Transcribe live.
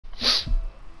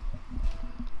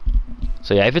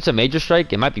So yeah, if it's a major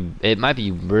strike, it might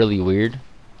be really weird.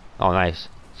 Oh, nice.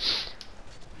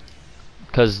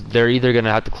 Because they're either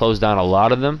gonna have to close down a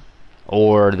lot of them,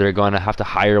 or they're going to have to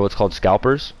hire what's called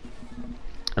scalpers.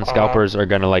 And scalpers are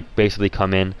gonna like basically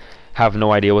come in, have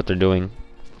no idea what they're doing,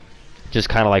 just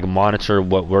kind of like monitor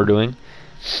what we're doing,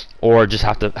 or just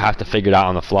have to figure it out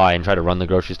on the fly and try to run the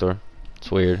grocery store. It's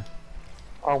weird.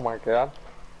 Oh my god.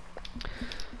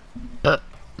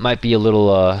 Might be a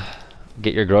little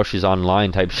get your groceries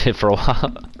online type shit for a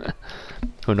while.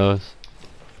 Who knows?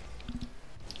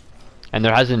 And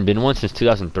there hasn't been one since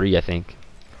 2003, I think,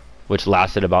 which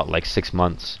lasted about like 6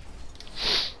 months.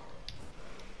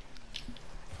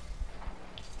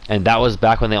 And that was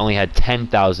back when they only had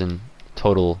 10,000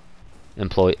 total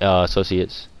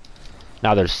associates.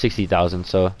 Now there's 60,000,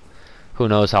 so who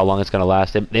knows how long it's gonna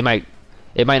last. It might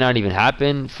not even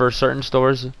happen for certain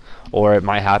stores, or it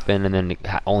might happen and then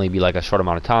only be like a short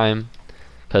amount of time,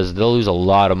 because they'll lose a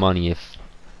lot of money if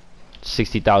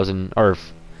 60,000 or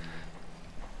if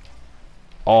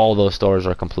all those stores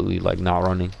are completely like not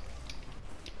running.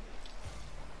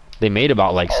 They made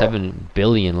about like 7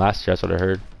 billion last year. That's what I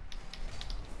heard.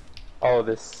 Oh,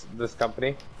 this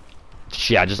company?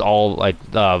 Yeah, just all like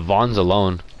Vaughn's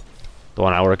alone, the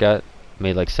one I work at,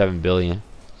 made like 7 billion.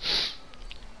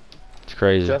 It's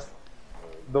crazy. Just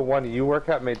the one you work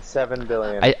at made 7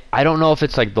 billion. I don't know if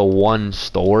it's like the one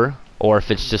store or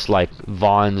if it's just like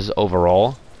Vaughn's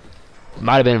overall.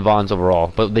 Might have been Vaughn's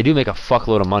overall, but they do make a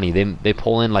fuckload of money. They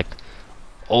pull in like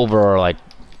over like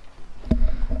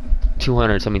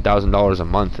 $200,000 a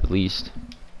month at least.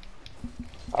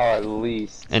 Oh, at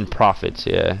least. In profits,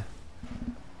 yeah.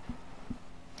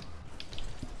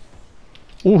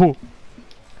 Ooh.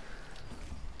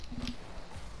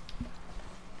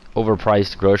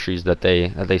 Overpriced groceries that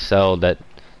they sell that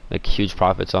make huge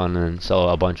profits on and sell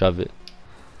a bunch of it.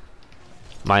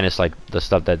 Minus like the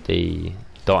stuff that they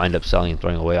don't end up selling and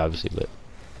throwing away, obviously, but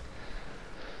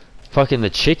fucking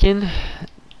the chicken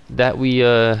that we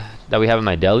have in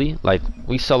my deli, like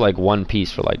we sell like one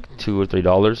piece for like $2 or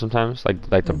 $3 sometimes,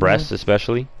 like the breasts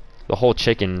especially. The whole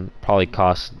chicken probably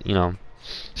costs, you know,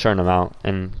 a certain amount,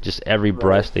 and just every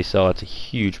breast they sell, it's a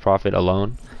huge profit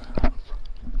alone. It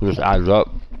just adds up.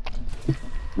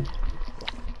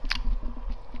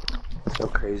 So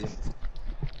crazy.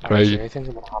 Crazy. I think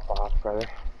I'm gonna hop off, brother.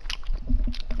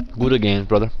 Good again,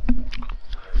 brother.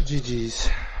 GG's.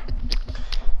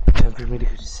 Time for me to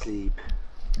go to sleep.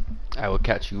 I will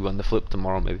catch you on the flip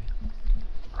tomorrow, maybe.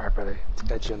 Alright, brother.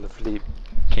 Catch you on the flip.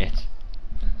 Catch.